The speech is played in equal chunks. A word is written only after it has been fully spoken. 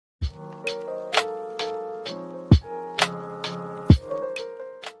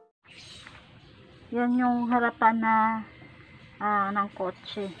Yan yung harapan na ng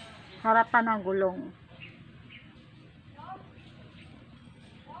kotse. Harapan ng gulong.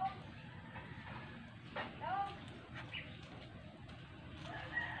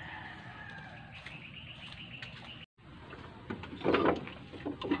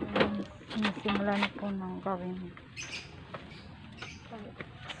 Sinisimulan po ng gawin.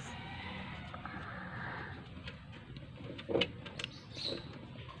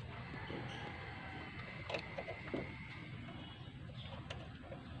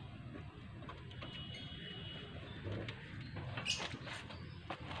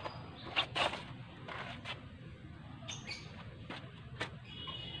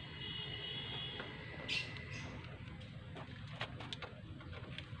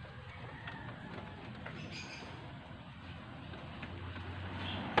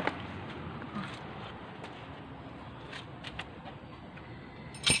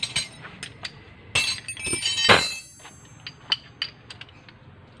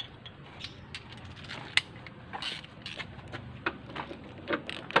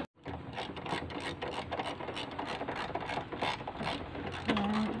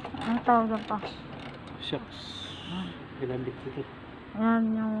 Ang tawag pa? Shocks. Ginamit dito. Ayan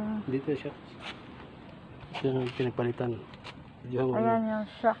yung... Dito shocks. Ito yung pinagpalitan. Ayan yung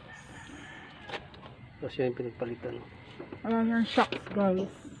shocks. Tapos yung pinagpalitan. Ayan yung shocks,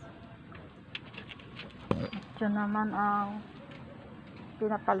 guys. Ito naman ang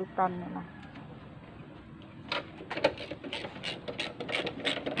pinapalitan nila.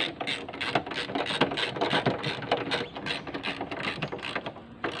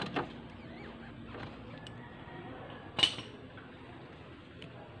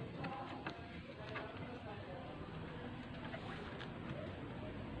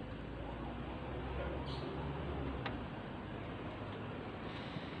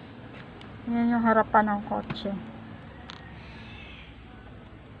 Yan yung harapan ng kotse.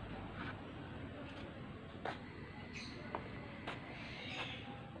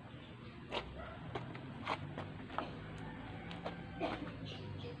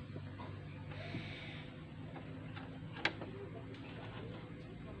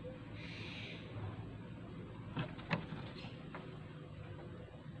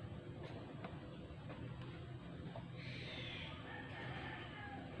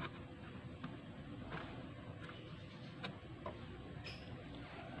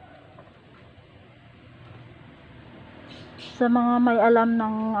 Sa mga may alam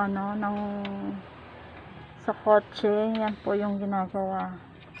ng sa kotse, yan po yung ginagawa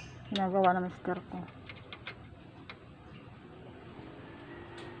ng mister ko.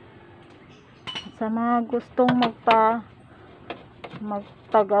 Sa mga gustong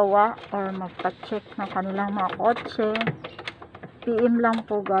magpagawa or magpa-check ng kanilang mga kotse, PM lang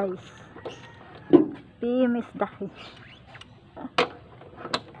po, guys. PM is the key.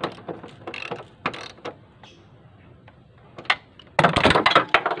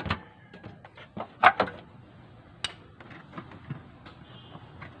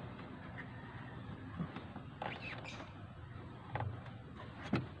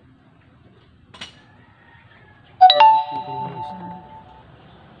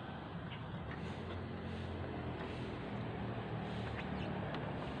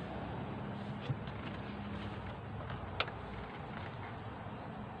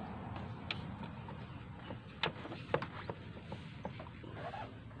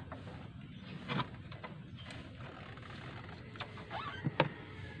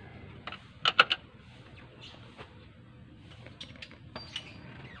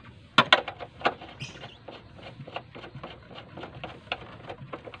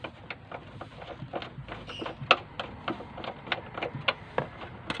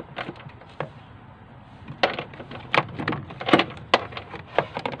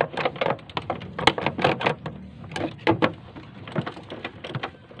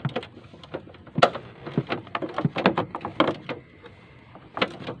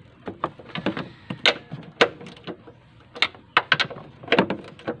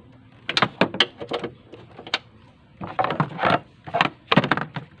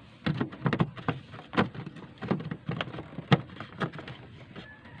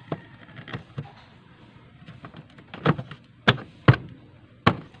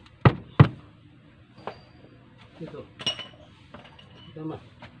 Ito. Tama.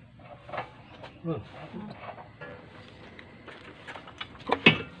 Oh.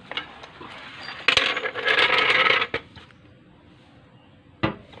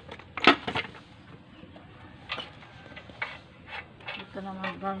 Ito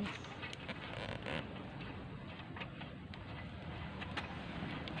naman, guys.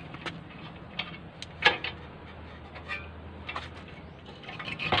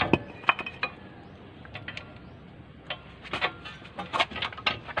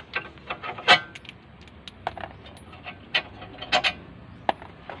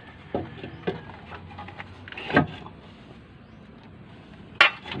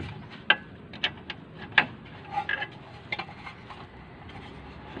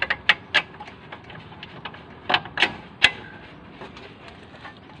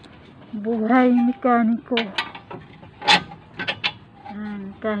 buhay mekaniko.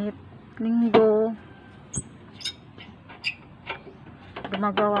 Kahit linggo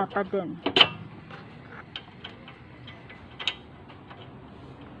gumagawa pa din.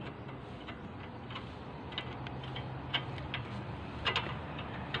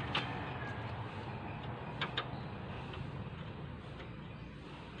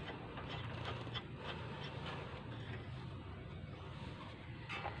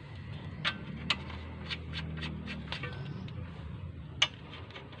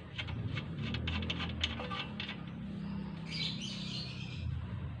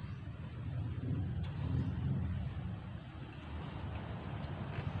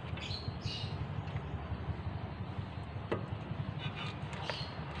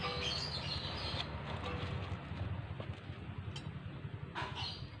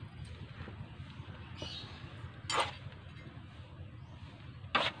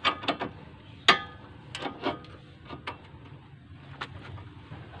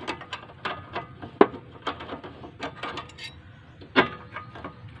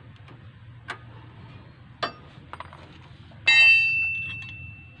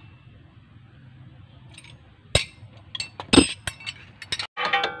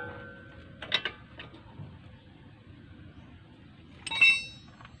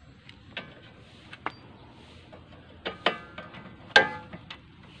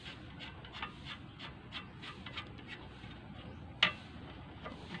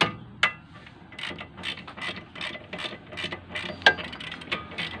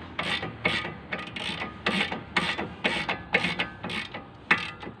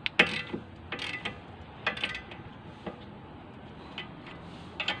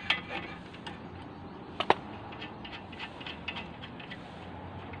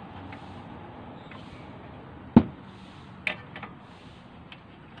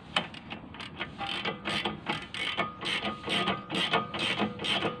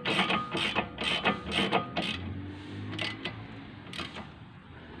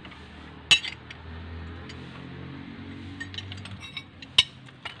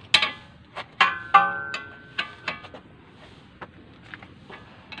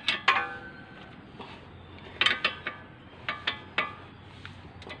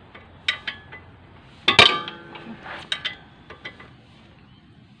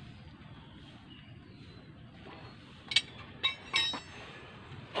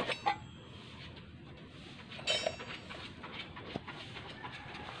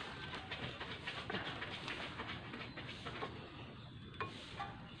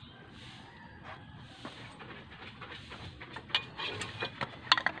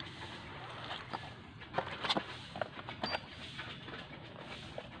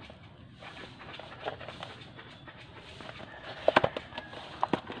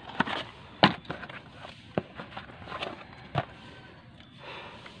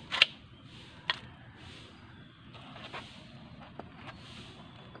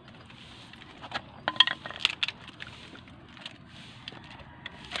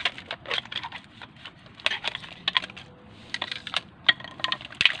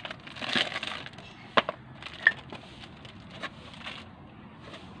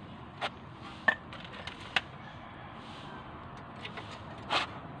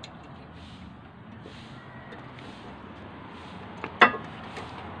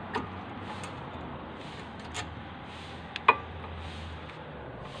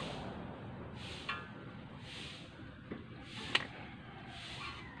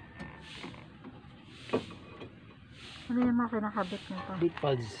 Ano yung mga kinakabit nito? Brake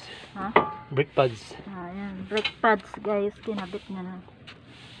pads. Ha? Brake pads. Ayan, brake pads guys, kinabit niya na.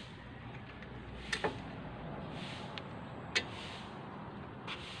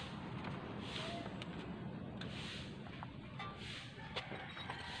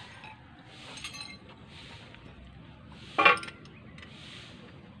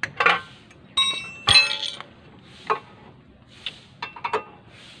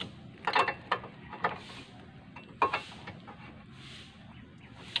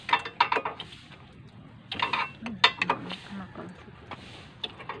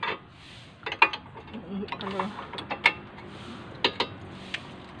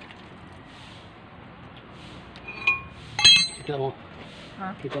 Kita mo. Ha?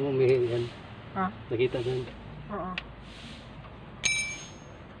 Kita mo may yan. Ha? Nakita dyan. Oo.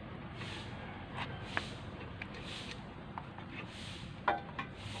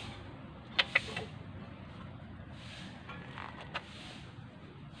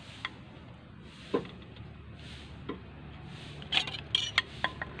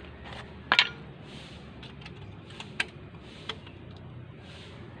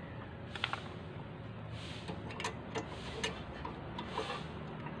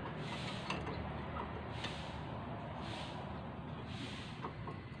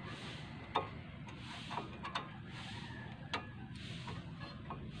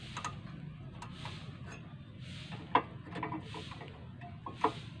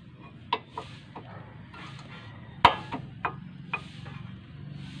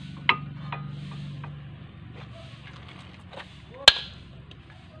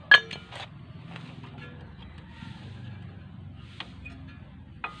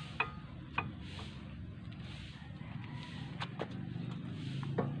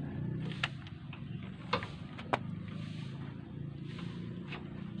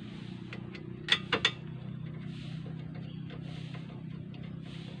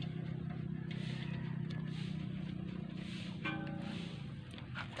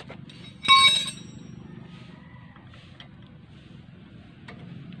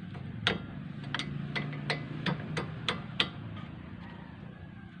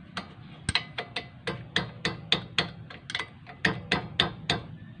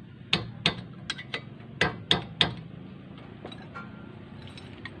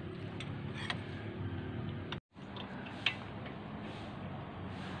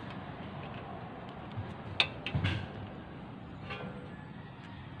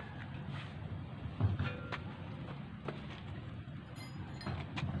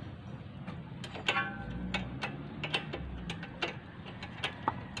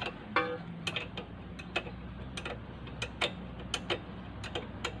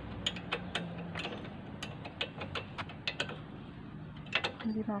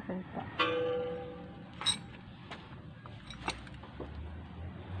 Hindi makita.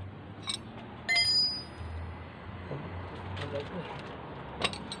 Wala ko eh.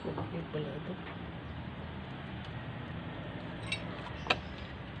 Malaki pala ito.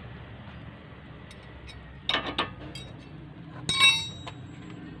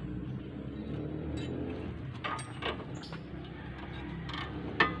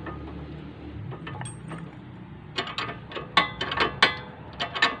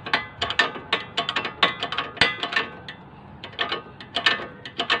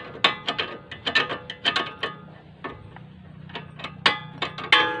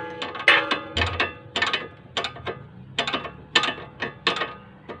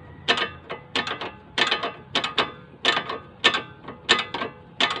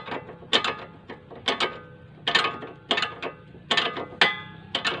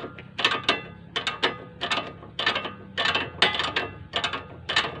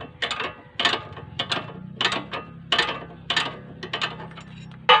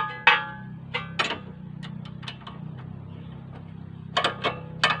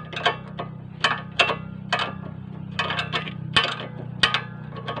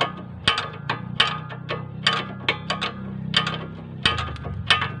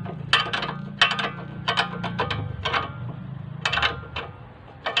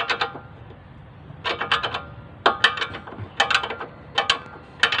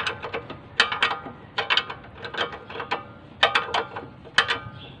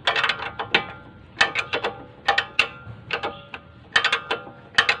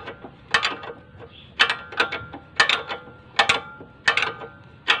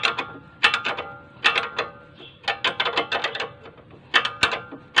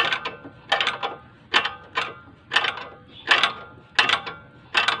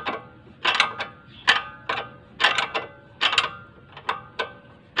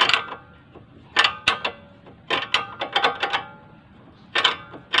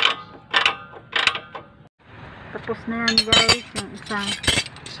 Tapos na yan guys, yung isang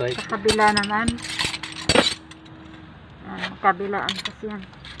Side. sa kabila naman. Kabilaan kasi yan.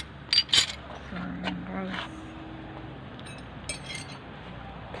 So yan guys,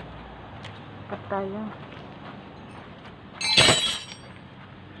 cut tayo.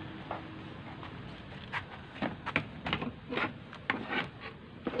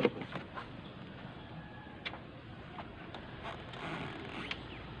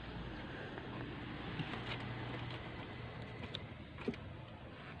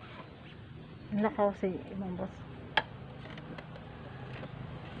 Lakaw si ibang boss.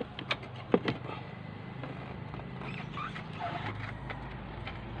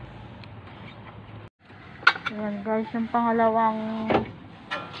 Ayan guys, yung pangalawa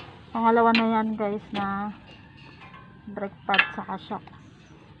na yan guys, na brake pad saka shocks.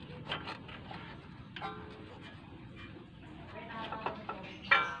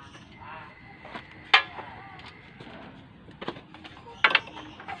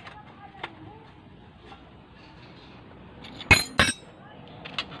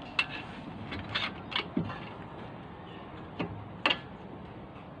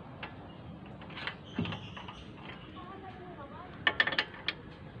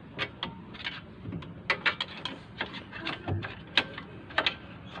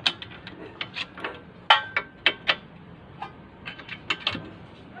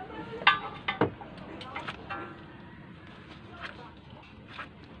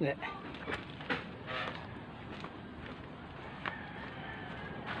 Yeah.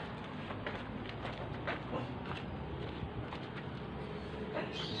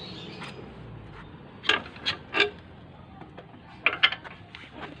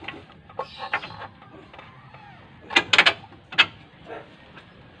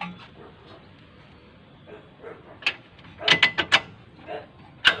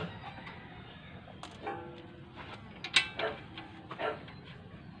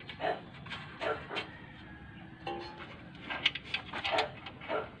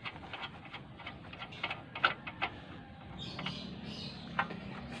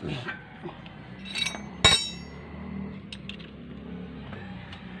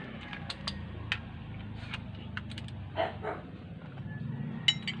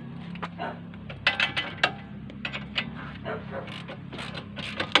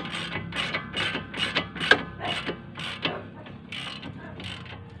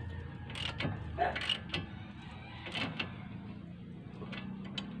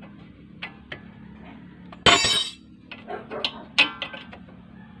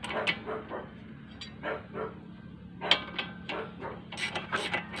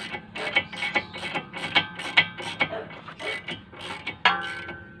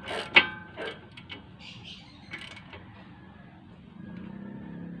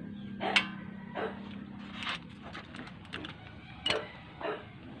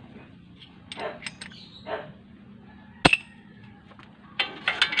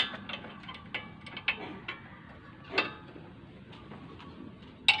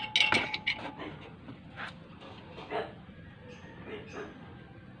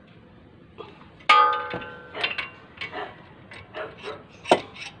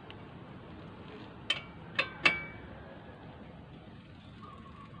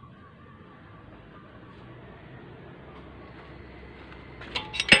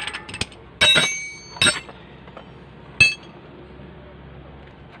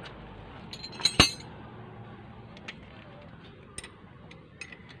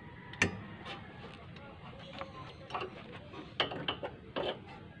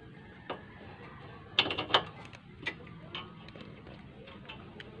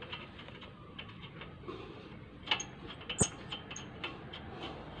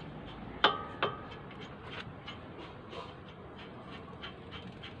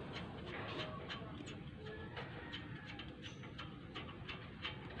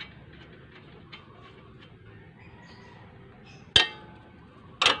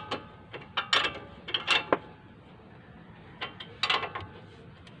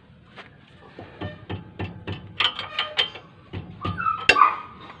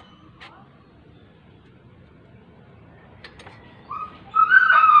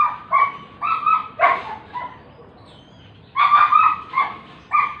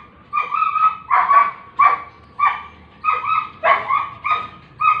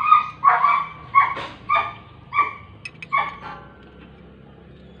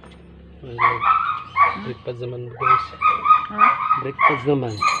 pads naman guys. Ha? Brake pads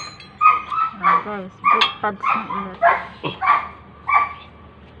naman. Guys, brake pads na ulit.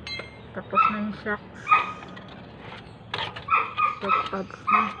 Tapos na yung shocks. Brake pads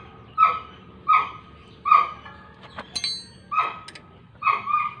na.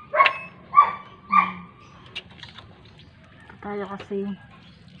 Tayo kasi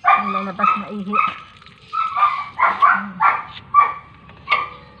ang lalabas na ihi.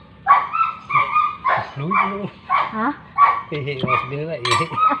 Fluid ano? Ha? Mas binila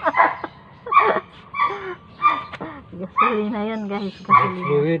Gasolina yun guys, gasolina.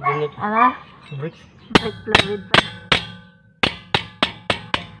 Fluid ano? Ano? Brake Brake fluid.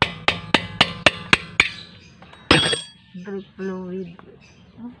 Brake fluid.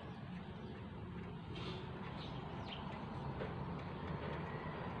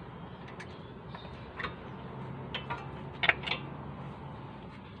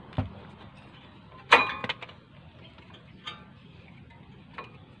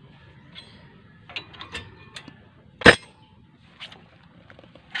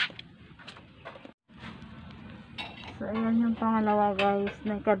 So, ayan yung pangalawa guys.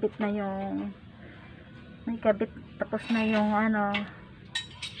 Naikabit na yung tapos na yung ano,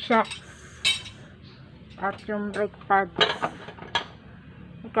 shocks at yung brake pads.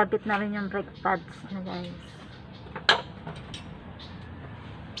 Ikabit na rin yung brake pads na guys.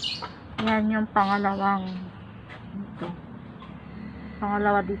 Yan yung pangalawang dito.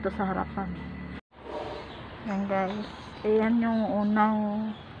 Pangalawa dito sa harapan. Yan guys. Ayan yung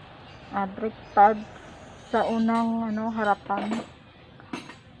unang brake pads sa unang ano, harapan.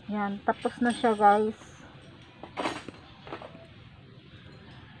 Yan, tapos na siya guys.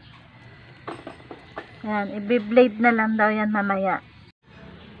 Yan, i-blade na lang daw yan mamaya.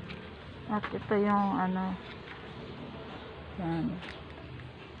 At ito yung ano, yan,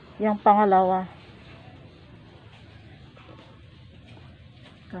 yung pangalawa.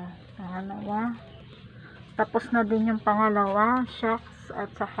 Ito, pangalawa. Tapos na din yung pangalawa, shocks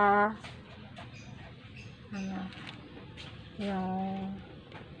at saka ano, yung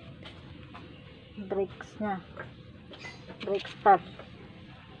brakes nya, brakes pad.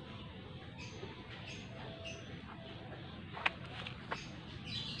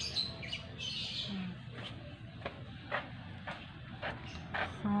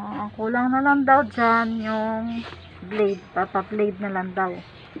 So ang kulang na lang daw dyan yung blade, papa-blade na lang daw,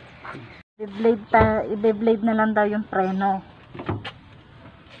 i-blade na lang daw yung preno.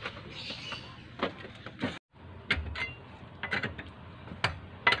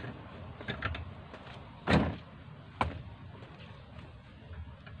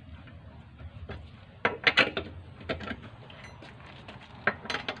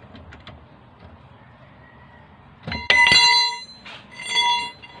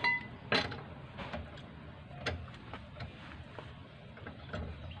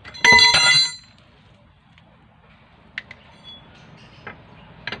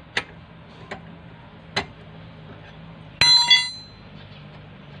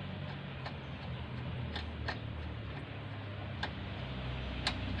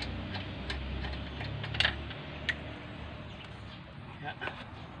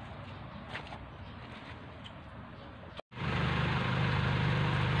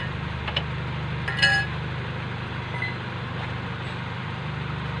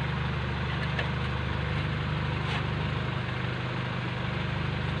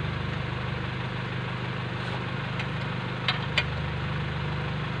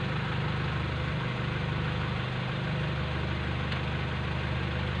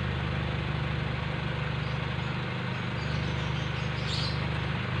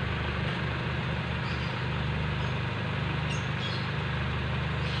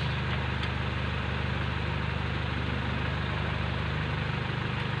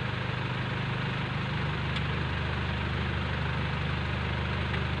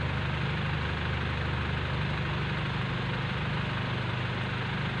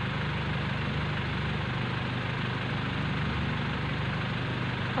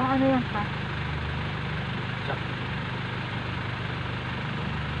 Ano yan pa?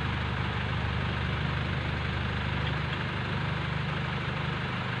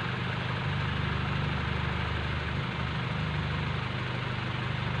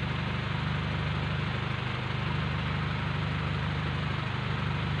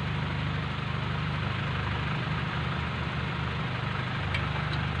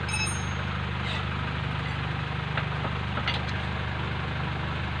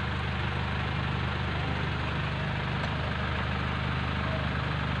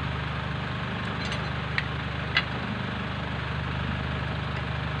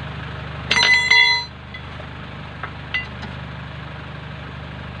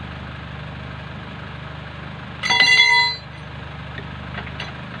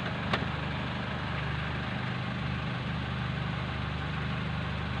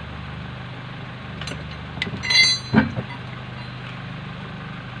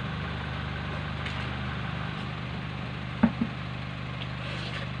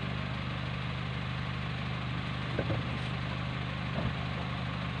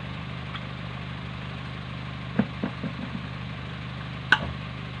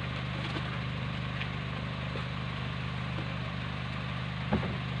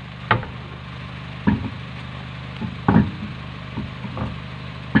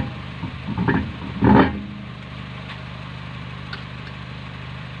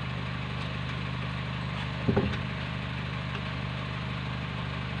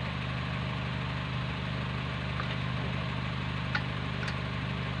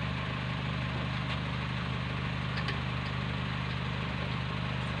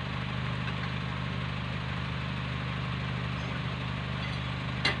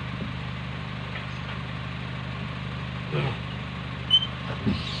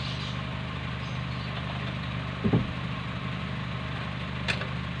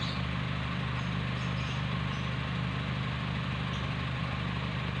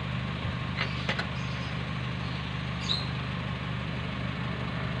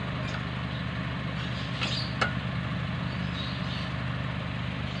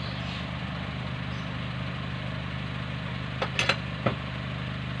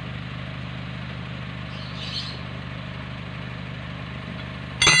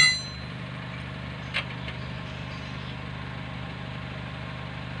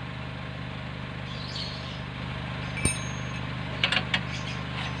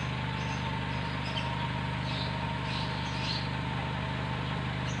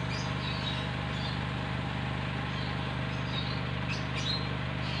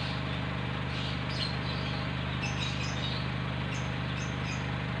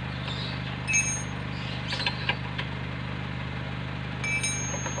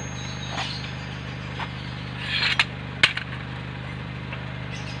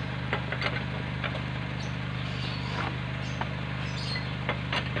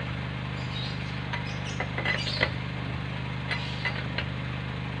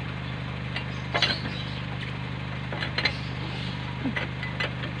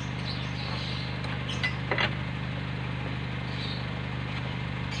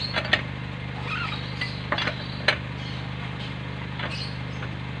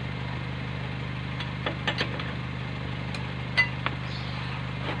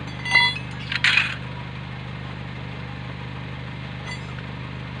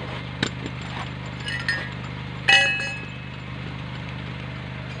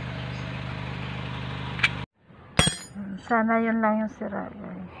 Sana yun lang yung sira,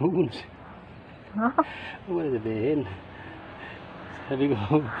 guys. Huwag mo na huwag mo na sabihin. Sabi ko,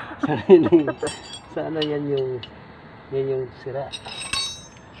 sana yan yung sira.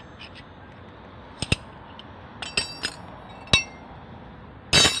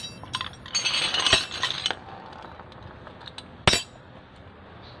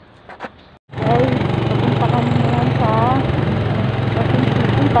 Ay, papunta kami ngayon sa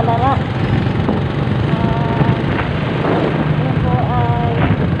Papunta Palara. Yan po ay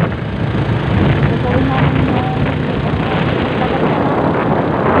gagawin namin yung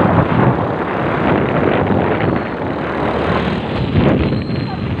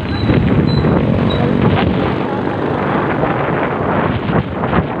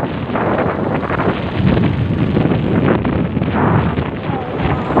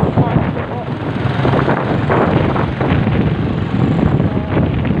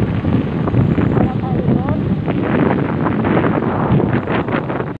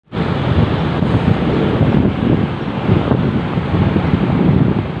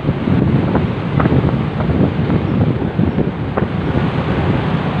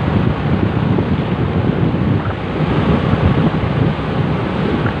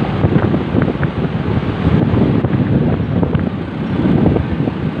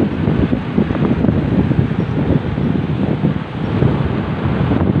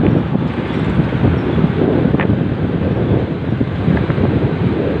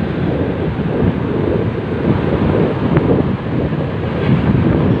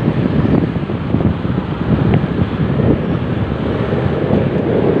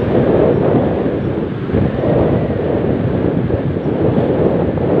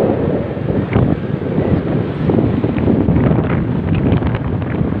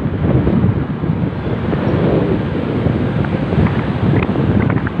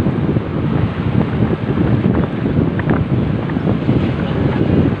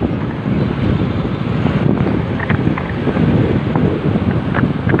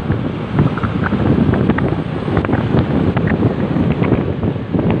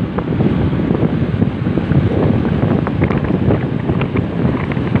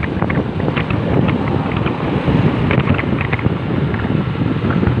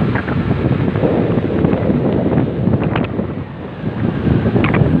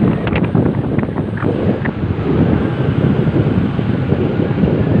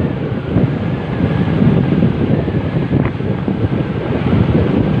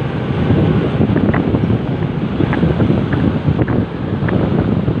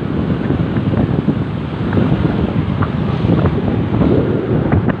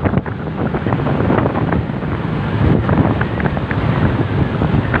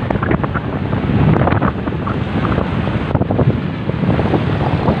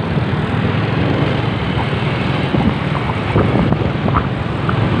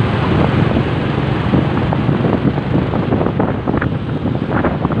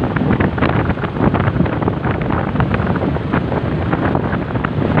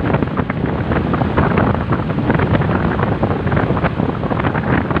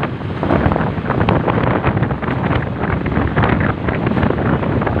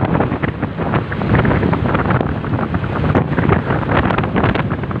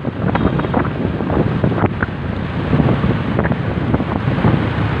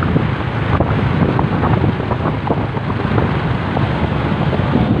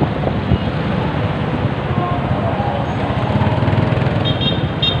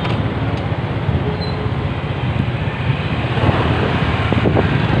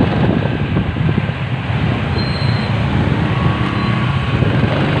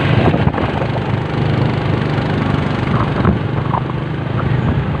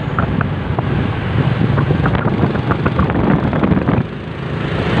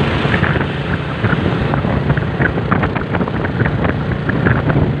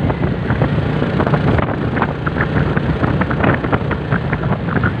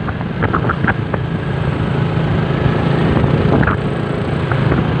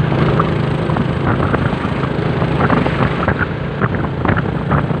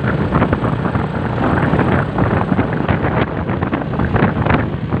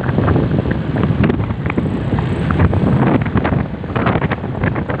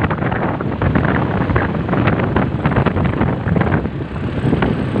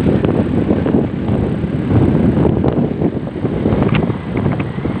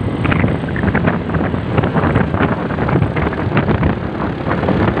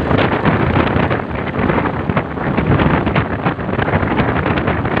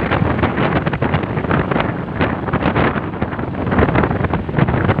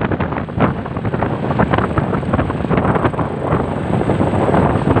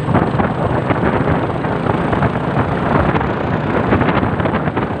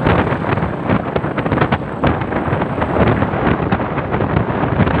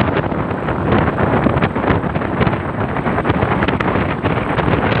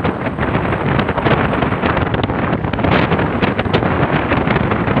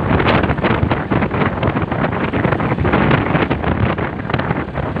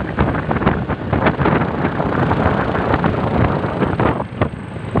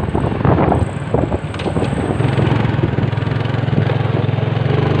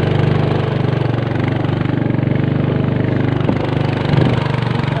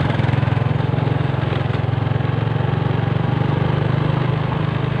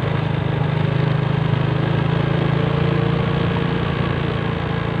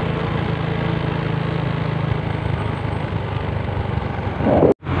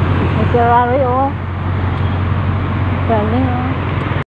Ferrari, oh. Galing, oh.